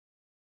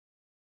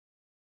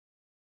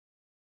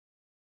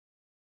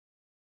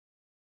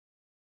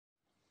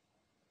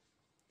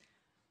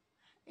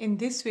In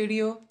this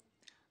video,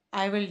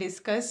 I will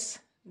discuss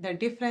the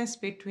difference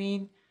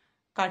between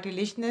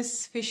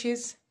cartilaginous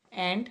fishes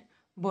and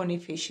bony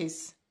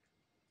fishes.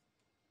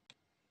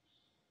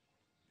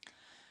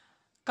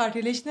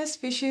 Cartilaginous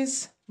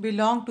fishes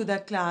belong to the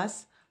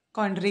class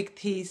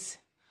Chondrichthyes,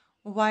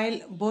 while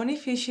bony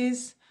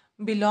fishes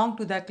belong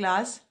to the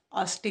class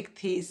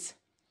Osteichthyes.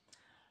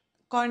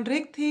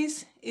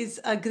 Chondrichthyes is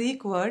a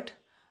Greek word.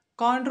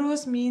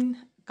 Chondros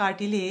mean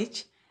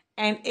cartilage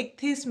and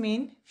ichthyes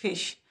mean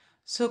fish.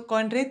 So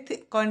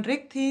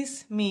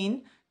chondrichthyes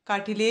mean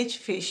cartilage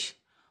fish,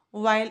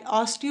 while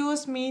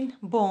osteos mean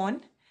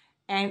bone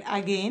and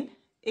again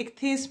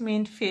ichthyes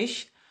mean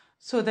fish.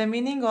 So the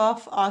meaning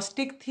of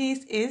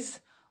osteichthyes is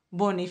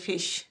bony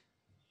fish.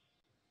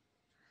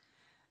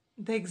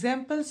 The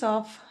examples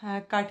of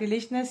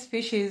cartilaginous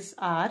fishes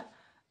are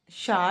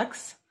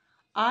sharks.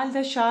 All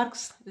the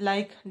sharks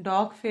like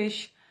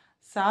dogfish,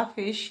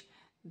 sawfish,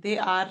 they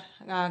are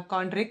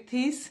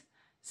chondrichthyes,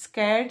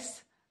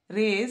 scads,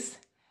 rays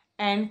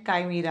and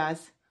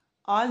chimeras.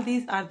 All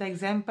these are the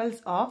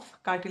examples of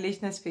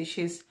cartilaginous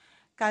fishes.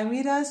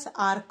 Chimeras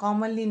are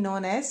commonly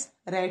known as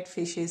red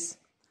fishes,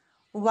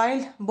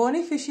 while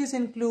bony fishes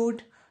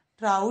include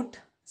trout,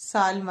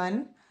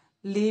 salmon,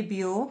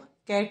 labio,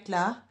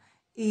 catla,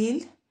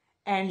 eel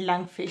and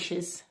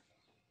lungfishes.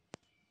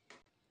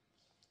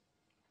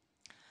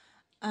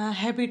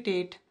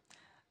 Habitat.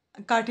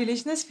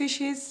 Cartilaginous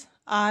fishes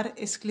are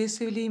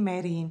exclusively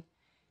marine.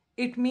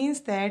 It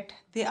means that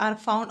they are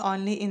found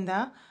only in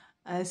the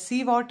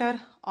seawater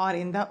or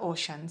in the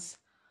oceans.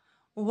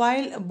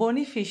 While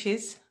bony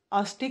fishes,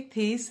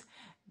 osteichthyes,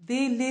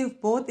 they live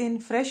both in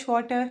fresh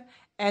water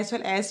as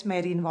well as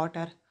marine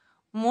water.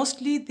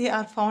 Mostly they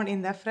are found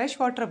in the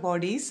freshwater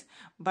bodies,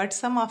 but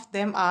some of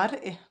them are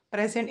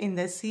present in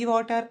the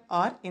seawater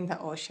or in the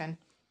ocean.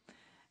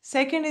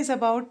 Second is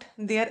about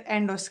their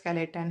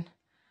endoskeleton.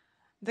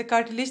 The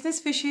cartilaginous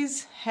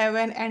fishes have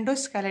an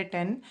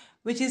endoskeleton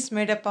which is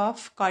made up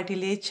of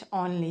cartilage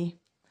only,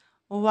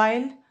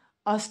 while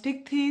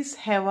osteichthyes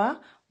have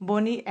a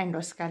bony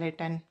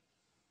endoskeleton.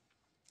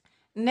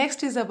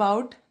 Next is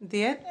about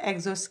their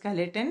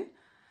exoskeleton.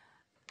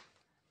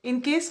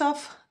 In case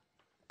of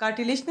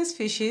cartilaginous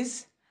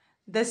fishes,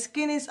 the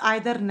skin is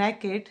either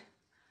naked,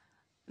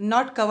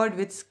 not covered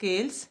with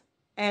scales,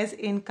 as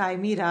in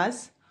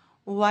chimeras,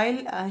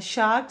 while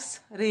sharks,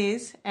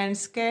 rays and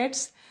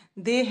scads,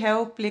 they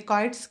have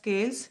placoid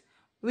scales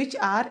which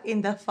are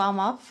in the form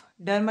of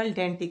dermal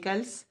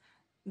denticles.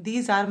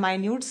 These are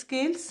minute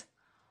scales,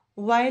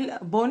 while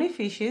bony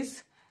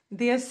fishes,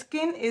 their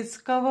skin is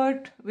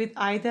covered with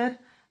either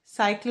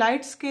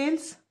cycloid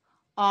scales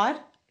or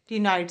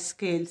ctenoid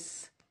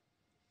scales.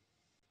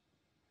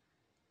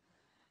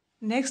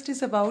 Next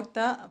is about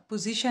the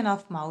position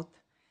of mouth.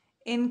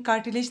 In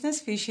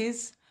cartilaginous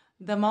fishes,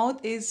 the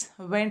mouth is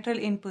ventral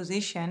in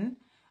position,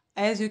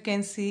 as you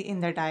can see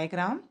in the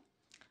diagram,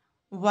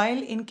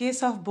 while in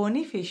case of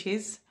bony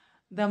fishes,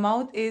 the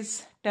mouth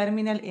is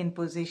terminal in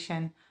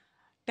position.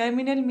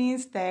 Terminal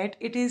means that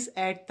it is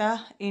at the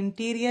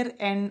interior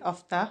end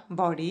of the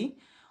body,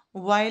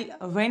 while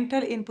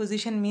ventral in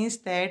position means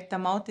that the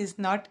mouth is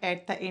not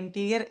at the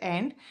interior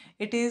end,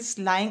 it is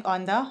lying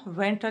on the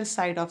ventral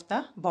side of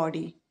the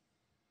body.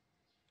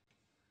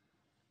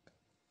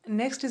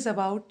 Next is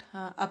about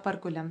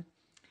operculum.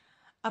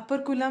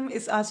 Operculum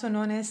is also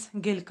known as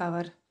gill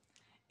cover.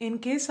 In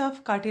case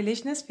of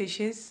cartilaginous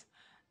fishes,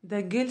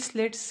 the gill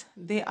slits,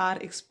 they are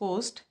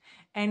exposed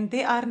and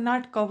they are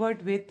not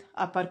covered with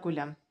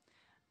operculum.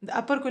 The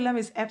operculum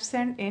is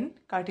absent in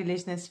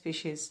cartilaginous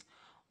fishes,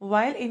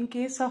 while in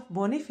case of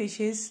bony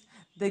fishes,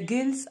 the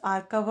gills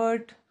are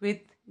covered with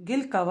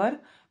gill cover,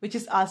 which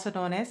is also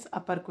known as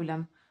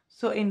operculum.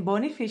 So in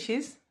bony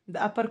fishes,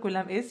 the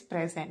operculum is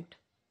present.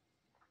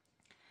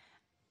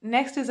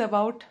 Next is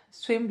about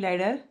swim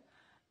bladder,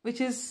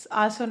 which is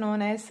also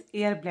known as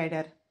air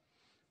bladder.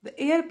 The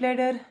air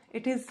bladder,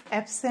 it is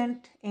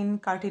absent in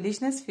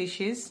cartilaginous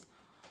fishes,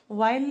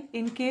 while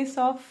in case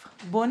of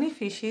bony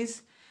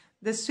fishes,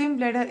 the swim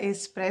bladder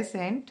is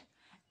present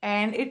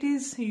and it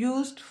is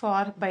used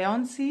for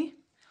buoyancy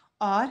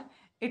or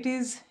it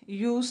is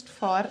used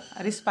for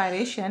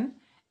respiration.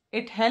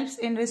 It helps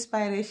in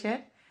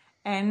respiration,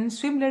 and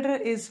swim bladder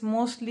is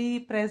mostly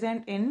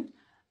present in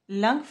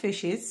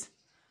lungfishes.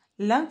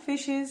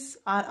 Lungfishes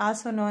are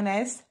also known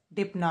as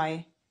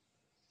dipnoi.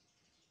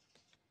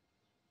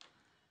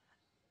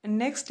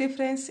 Next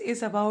difference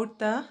is about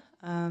the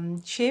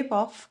shape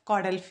of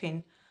caudal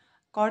fin.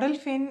 Caudal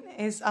fin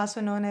is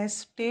also known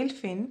as tail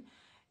fin.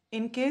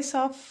 In case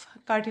of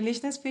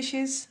cartilaginous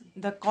fishes,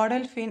 the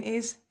caudal fin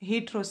is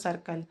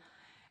heterocircle.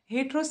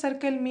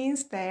 Heterocircle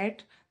means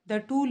that the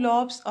two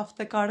lobes of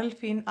the caudal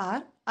fin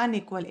are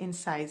unequal in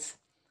size.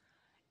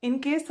 In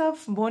case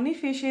of bony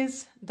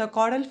fishes, the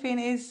caudal fin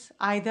is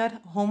either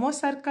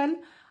homocircle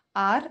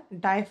or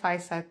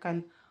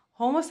diphyscircle.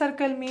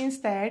 Homocircle means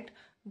that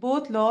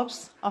both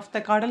lobes of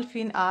the caudal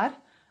fin are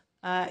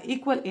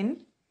equal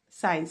in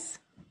size.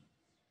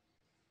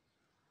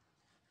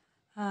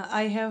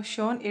 I have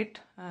shown it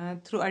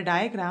through a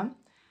diagram.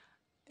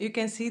 you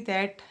can see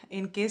that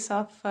in case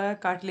of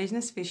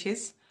cartilaginous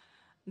fishes,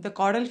 the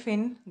caudal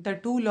fin, the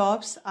two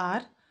lobes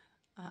are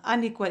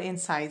unequal in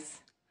size.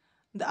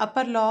 The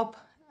upper lobe,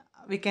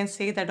 we can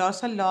say the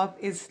dorsal lobe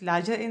is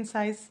larger in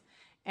size,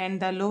 and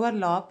the lower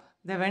lobe,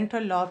 the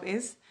ventral lobe,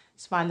 is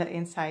smaller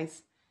in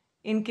size.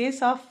 In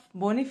case of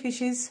bony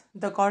fishes,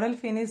 the caudal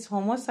fin is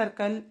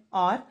homocircle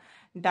or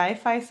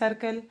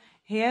diaphycircle.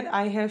 Here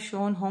I have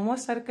shown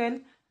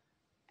homocircle,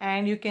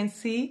 and you can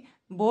see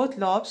both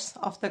lobes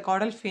of the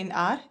caudal fin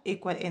are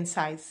equal in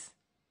size.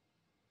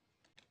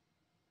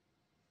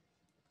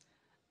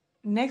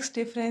 Next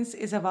difference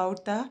is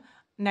about the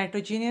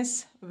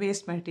nitrogenous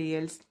waste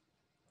materials.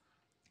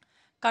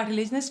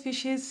 Cartilaginous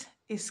fishes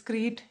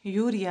excrete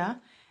urea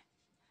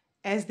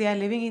as they are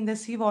living in the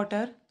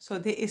seawater, so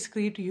they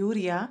excrete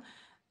urea.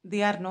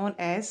 They are known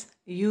as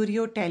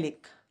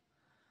ureotelic.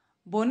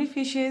 Bony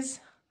fishes,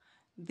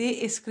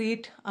 they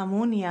excrete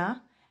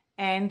ammonia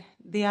and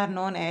they are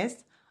known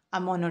as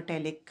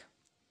ammonotelic.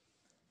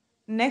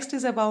 Next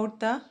is about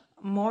the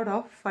mode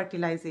of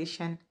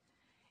fertilization.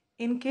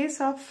 In case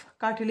of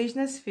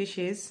cartilaginous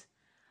fishes,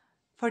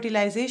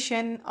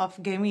 fertilization of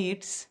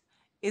gametes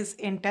is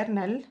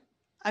internal,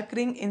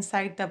 occurring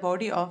inside the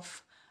body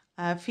of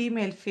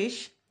female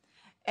fish.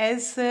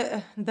 As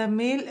the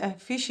male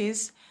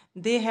fishes,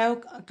 they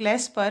have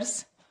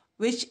claspers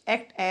which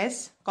act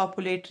as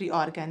copulatory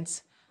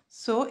organs.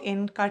 So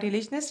in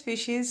cartilaginous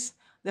fishes,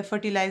 the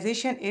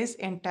fertilization is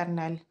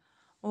internal,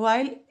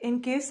 while in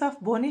case of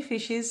bony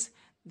fishes,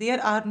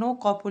 there are no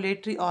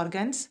copulatory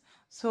organs.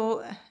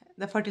 So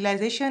the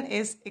fertilization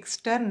is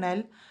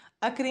external,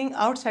 occurring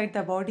outside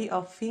the body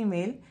of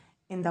female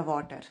in the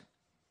water.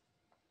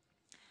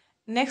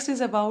 Next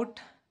is about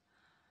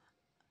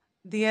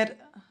their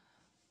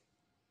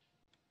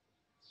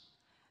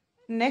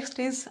Next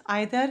is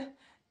either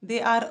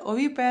they are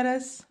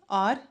oviparous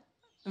or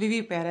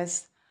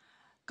viviparous.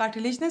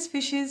 Cartilaginous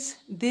fishes,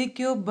 they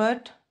give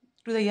birth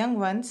to the young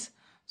ones,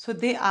 so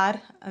they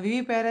are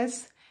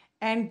viviparous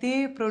and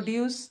they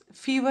produce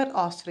fewer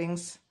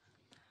offsprings.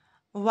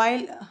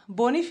 While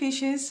bony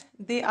fishes,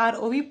 they are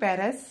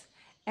oviparous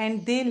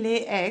and they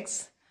lay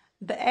eggs.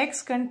 The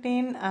eggs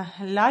contain a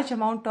large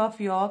amount of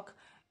yolk,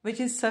 which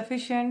is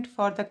sufficient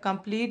for the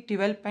complete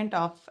development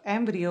of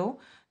embryo.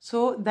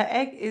 So the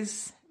egg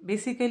is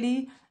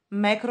basically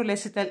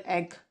macrolecital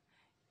egg.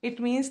 It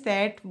means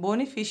that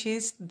bony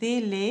fishes,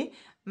 they lay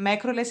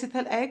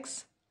macrolecital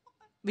eggs,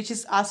 which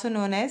is also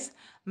known as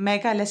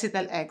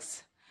megalecital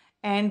eggs.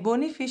 And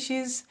bony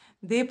fishes,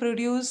 they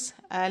produce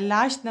a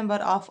large number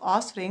of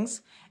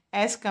offsprings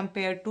as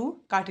compared to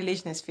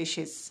cartilaginous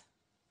fishes.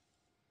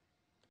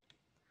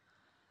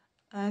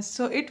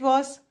 So it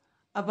was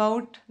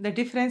about the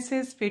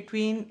differences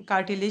between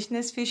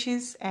cartilaginous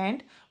fishes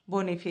and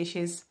bony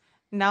fishes.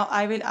 Now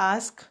I will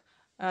ask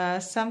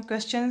some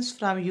questions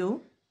from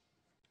you.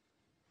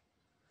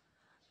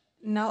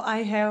 Now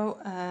I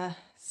have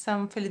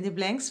some fill in the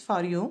blanks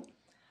for you.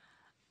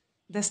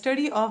 The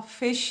study of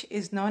fish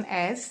is known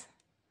as.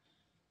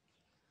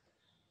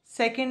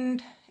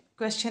 Second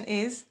question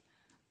is,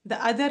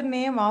 the other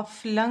name of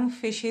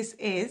lungfishes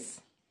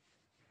is.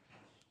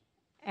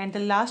 And the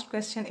last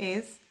question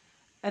is,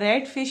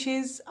 red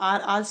fishes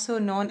are also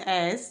known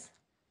as.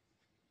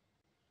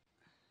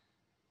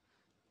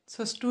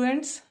 So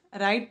students,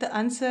 write the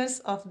answers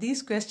of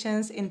these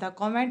questions in the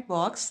comment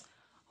box.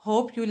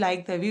 Hope you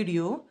like the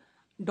video.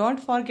 Don't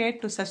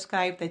forget to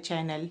subscribe the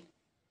channel.